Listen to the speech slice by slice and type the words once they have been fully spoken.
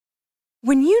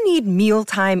When you need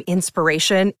mealtime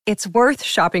inspiration, it's worth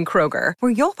shopping Kroger,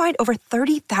 where you'll find over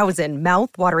 30,000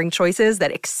 mouth-watering choices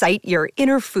that excite your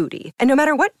inner foodie. And no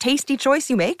matter what tasty choice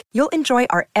you make, you'll enjoy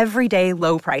our everyday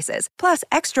low prices, plus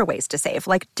extra ways to save,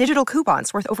 like digital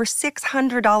coupons worth over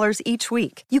 $600 each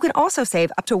week. You can also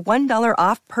save up to $1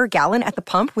 off per gallon at the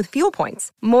pump with fuel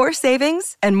points. More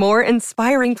savings and more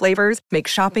inspiring flavors make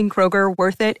shopping Kroger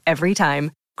worth it every time.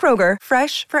 Kroger,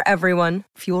 fresh for everyone.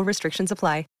 Fuel restrictions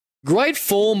apply. Great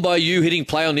form by you hitting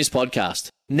play on this podcast.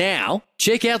 Now,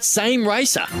 check out Same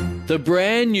Racer, the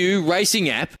brand new racing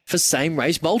app for same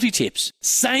race multi-tips.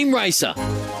 Same Racer.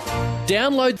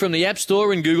 Download from the App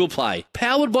Store and Google Play.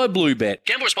 Powered by Bluebet.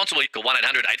 Gamble responsibly. Call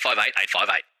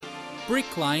 1-800-858-858.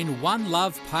 Brick Lane One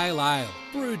Love Pale Ale,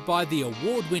 brewed by the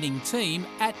award-winning team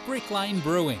at Brick Lane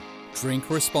Brewing. Drink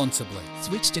responsibly.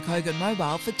 Switch to Kogan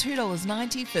Mobile for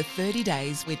 $2.90 for 30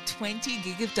 days with 20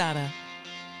 gig of data.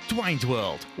 Dwayne's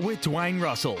World with Dwayne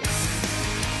Russell.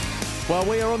 Well,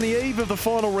 we are on the eve of the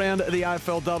final round of the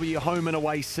AFLW home and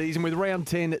away season with round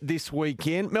 10 this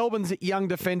weekend. Melbourne's young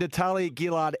defender Talia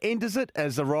Gillard enters it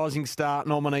as the Rising Star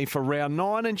nominee for round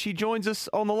 9, and she joins us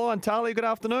on the line. Talia, good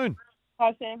afternoon.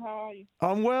 Hi, Sam. How are you?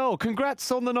 I'm well. Congrats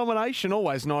on the nomination.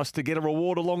 Always nice to get a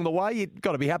reward along the way. You've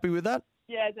got to be happy with that.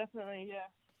 Yeah, definitely,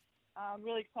 yeah.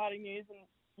 Really exciting news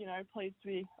and, pleased to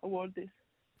be awarded this.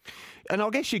 And I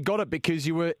guess you got it because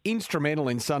you were instrumental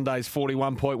in Sunday's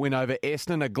 41-point win over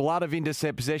Essendon, a glut of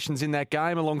intercept possessions in that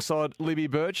game alongside Libby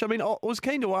Birch. I mean, I was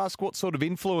keen to ask what sort of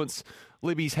influence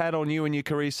Libby's had on you in your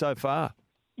career so far.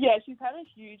 Yeah, she's had a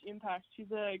huge impact.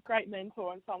 She's a great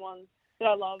mentor and someone that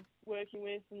I love working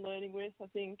with and learning with. I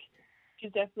think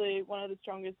she's definitely one of the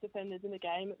strongest defenders in the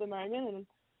game at the moment, and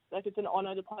it's an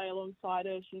honour to play alongside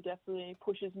her. She definitely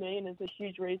pushes me and is a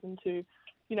huge reason to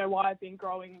why I've been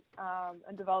growing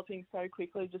and developing so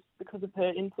quickly just because of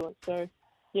her influence. So,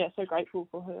 yeah, so grateful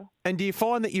for her. And do you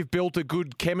find that you've built a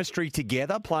good chemistry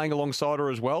together playing alongside her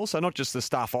as well? So not just the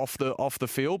stuff off the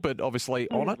field, but obviously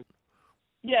on it?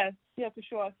 Yeah, for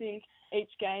sure. I think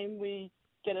each game we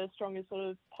get a stronger sort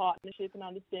of partnership and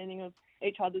understanding of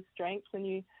each other's strengths, and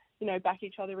you back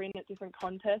each other in at different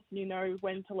contests, and you know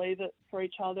when to leave it for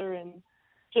each other, and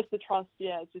just the trust,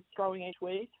 just growing each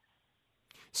week.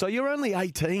 So you're only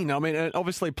 18. I mean,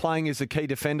 obviously playing as a key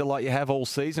defender like you have all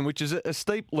season, which is a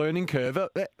steep learning curve.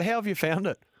 How have you found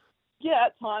it? Yeah,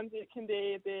 at times it can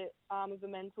be a bit of a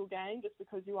mental game just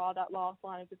because you are that last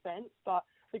line of defence. But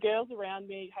the girls around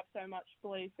me have so much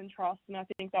belief and trust, and I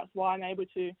think that's why I'm able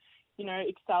to,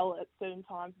 excel at certain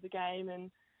times of the game,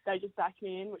 and they just back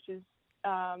me in, which is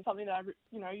something that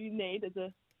you need as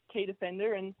a key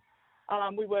defender, and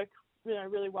we work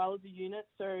really well as a unit.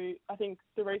 So I think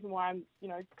the reason why I'm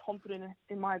confident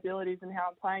in my abilities and how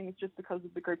I'm playing is just because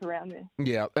of the group around me.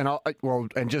 Yeah,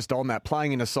 and just on that,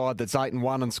 playing in a side that's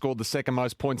 8-1 and scored the second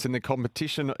most points in the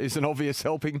competition is an obvious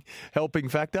helping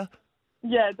factor.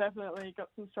 Yeah, definitely. Got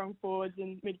some strong forwards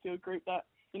and midfield group that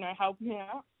help me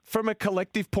out. From a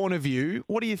collective point of view,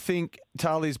 what do you think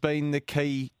Talia's been the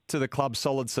key to the club's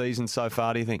solid season so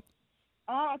far? Do you think?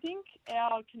 I think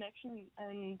our connection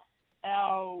and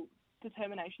our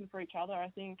determination for each other. I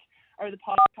think over the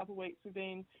past couple of weeks we've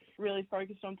been really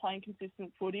focused on playing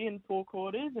consistent footy in 4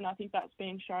 quarters, and I think that's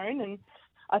been shown, and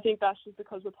I think that's just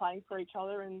because we're playing for each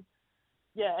other, and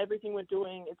everything we're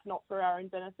doing, it's not for our own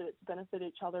benefit, it's to benefit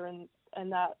each other,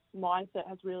 and that mindset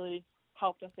has really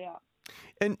helped us out.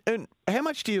 And how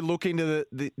much do you look into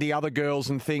the other girls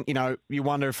and think, you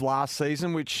wonder if last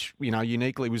season, which,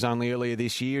 uniquely was only earlier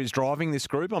this year, is driving this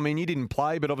group? I mean, you didn't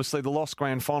play, but obviously the lost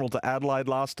grand final to Adelaide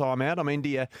last time out. I mean, do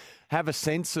you have a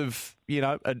sense of,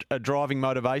 a driving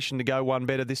motivation to go one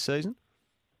better this season?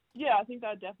 Yeah, I think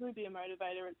that would definitely be a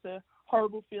motivator. It's a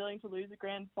horrible feeling to lose a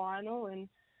grand final, and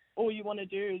all you want to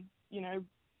do is,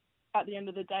 at the end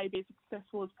of the day, be as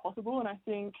successful as possible. And I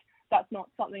think that's not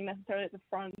something necessarily at the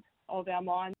front of our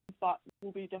minds, but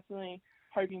we'll be definitely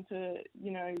hoping to,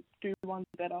 do one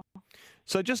better.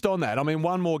 So just on that, I mean,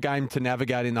 one more game to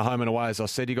navigate in the home and away. As I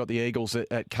said, you got the Eagles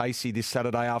at Casey this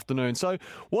Saturday afternoon. So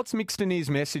what's McStony's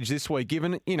message this week,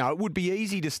 given, it would be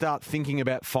easy to start thinking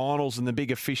about finals and the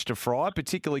bigger fish to fry,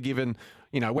 particularly given,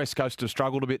 West Coast have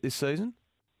struggled a bit this season?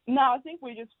 No, I think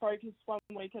we just focus 1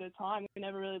 week at a time. We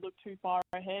never really look too far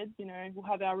ahead. We'll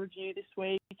have our review this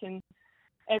week, and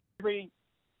every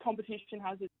competition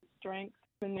has its strengths,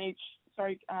 and each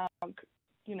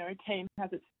team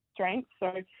has its strengths.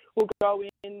 So we'll go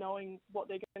in knowing what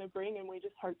they're going to bring, and we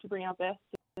just hope to bring our best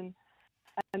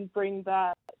and bring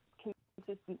that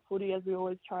consistent footy as we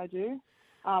always try to do.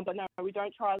 But no, we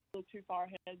don't try to look too far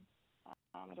ahead.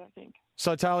 I don't think.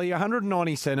 So, Taylor, you're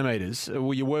 190 centimetres.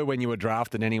 Well, you were when you were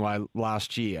drafted anyway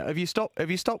last year. Have you stopped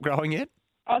growing yet?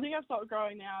 I think I've stopped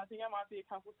growing now. I think I might be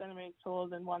a couple centimetres taller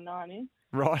than 190.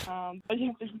 Right. But you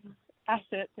have to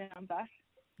asset down back.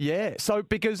 Yeah. So,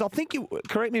 because I think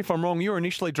correct me if I'm wrong, you were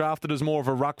initially drafted as more of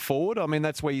a ruck forward. I mean,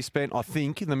 that's where you spent, I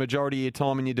think, the majority of your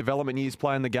time in your development years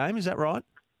playing the game. Is that right?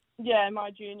 Yeah,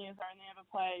 my juniors I only ever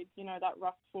played, that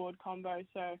ruck forward combo.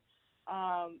 So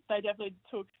they definitely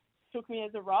took me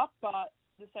as a ruck, but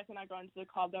the second I got into the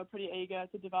club, they were pretty eager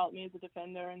to develop me as a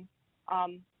defender, and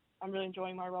I'm really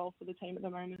enjoying my role for the team at the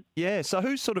moment. Yeah, so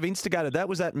who sort of instigated that?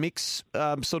 Was that Mick's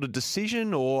sort of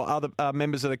decision or other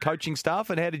members of the coaching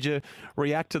staff, and how did you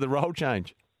react to the role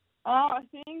change? I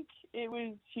think it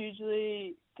was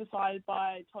hugely decided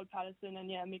by Todd Patterson and,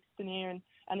 Mick Stanier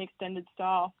and the extended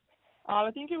staff.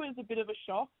 I think it was a bit of a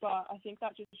shock, but I think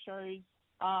that just shows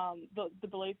the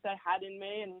belief they had in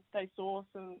me, and they saw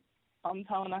some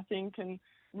talent, I think, and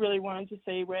really wanted to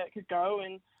see where it could go.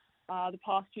 And the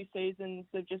past 2 seasons,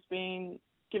 they've just been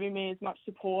giving me as much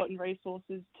support and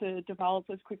resources to develop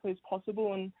as quickly as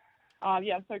possible. And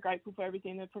I'm so grateful for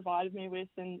everything they've provided me with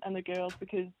and the girls,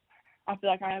 because I feel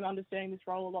like I am understanding this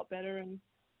role a lot better and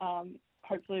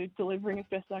hopefully delivering as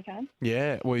best as I can.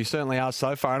 Yeah, well, you certainly are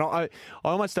so far. And I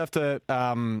almost have to,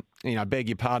 beg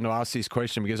your pardon to ask this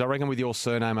question, because I reckon with your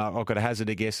surname, I've got to hazard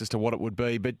a guess as to what it would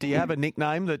be. But do you have a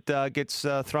nickname that gets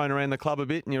thrown around the club a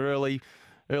bit in your early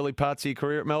parts of your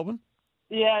career at Melbourne?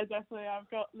 Yeah, definitely. I've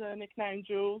got the nickname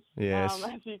Jules. Yes.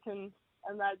 As you can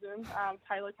imagine,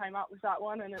 Taylor came up with that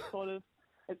one, and it sort of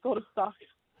stuck.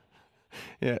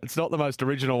 Yeah, it's not the most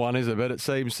original one, is it? But it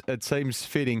seems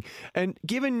fitting. And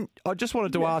given, I just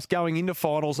wanted to ask, going into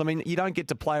finals, I mean, you don't get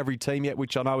to play every team yet,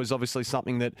 which I know is obviously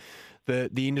something that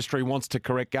the industry wants to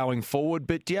correct going forward.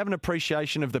 But do you have an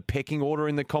appreciation of the pecking order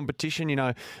in the competition?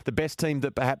 The best team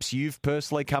that perhaps you've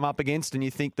personally come up against, and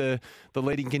you think the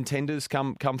leading contenders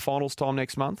come finals time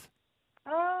next month?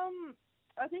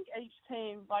 I think each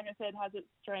team, like I said, has its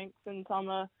strengths, and some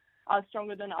are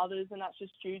stronger than others, and that's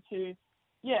just due to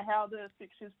how the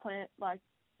fixtures plan,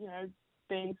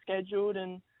 being scheduled,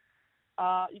 and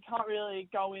you can't really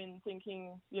go in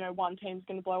thinking, one team's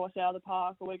going to blow us out of the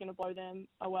park or we're going to blow them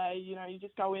away. You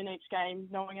just go in each game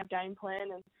knowing our game plan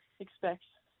and expect,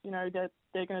 that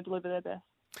they're going to deliver their best.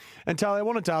 And Taylor, I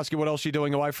wanted to ask you what else you're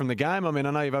doing away from the game. I mean,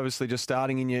 I know you're obviously just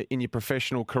starting in your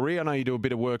professional career. I know you do a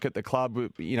bit of work at the club,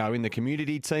 in the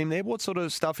community team there. What sort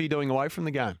of stuff are you doing away from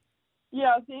the game?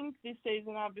 Yeah, I think this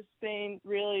season I've just been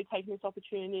really taking this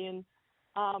opportunity and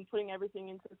putting everything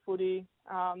into the footy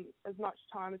as much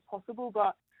time as possible.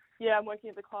 But, I'm working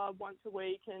at the club once a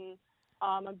week, and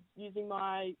I'm using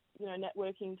my,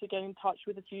 networking to get in touch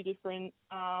with a few different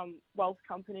wealth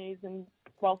companies and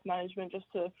wealth management, just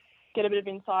to get a bit of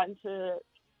insight into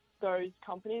those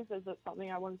companies, as it's something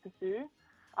I want to pursue.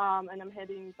 And I'm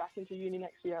heading back into uni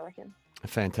next year, I reckon.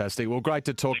 Fantastic. Well, great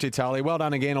to talk to you, Taylor. Well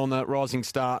done again on the Rising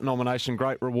Star nomination.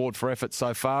 Great reward for effort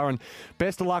so far. And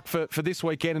best of luck for this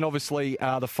weekend, and obviously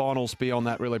the finals beyond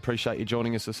that. Really appreciate you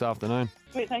joining us this afternoon.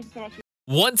 Sweet, thank you so much.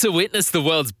 Want to witness the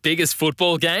world's biggest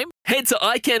football game? Head to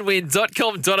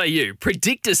iCanWin.com.au,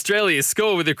 predict Australia's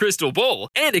score with a crystal ball,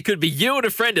 and it could be you and a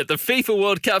friend at the FIFA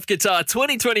World Cup Qatar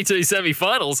 2022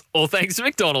 semi-finals, all thanks to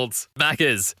McDonald's.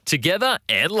 Maccas, together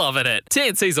and loving it.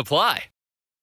 TNCs apply.